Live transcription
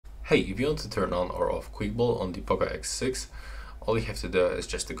Hey, if you want to turn on or off Quick Ball on the POCO X6, all you have to do is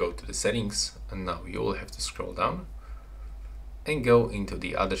just to go to the settings, and now you will have to scroll down and go into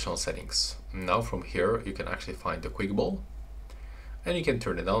the additional settings. Now from here you can actually find the Quick Ball, and you can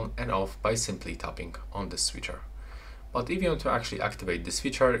turn it on and off by simply tapping on this switcher. But if you want to actually activate this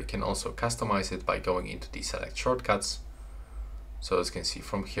feature, you can also customize it by going into the select shortcuts. So as you can see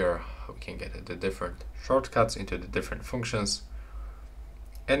from here, we can get the different shortcuts into the different functions.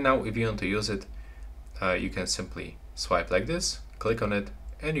 And now if you want to use it, you can simply swipe like this, click on it,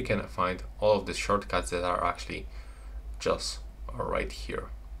 and you can find all of the shortcuts that are actually just right here.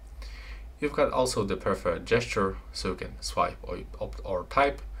 You've got also the preferred gesture, so you can swipe or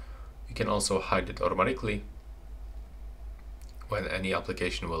type. You can also hide it automatically when any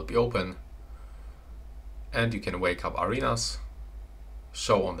application will be open. And you can wake up arenas,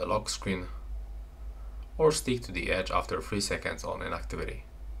 show on the lock screen, or stick to the edge after 3 seconds on inactivity.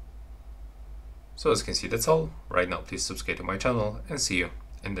 So as you can see, that's all. Right now, please subscribe to my channel and see you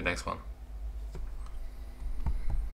in the next one.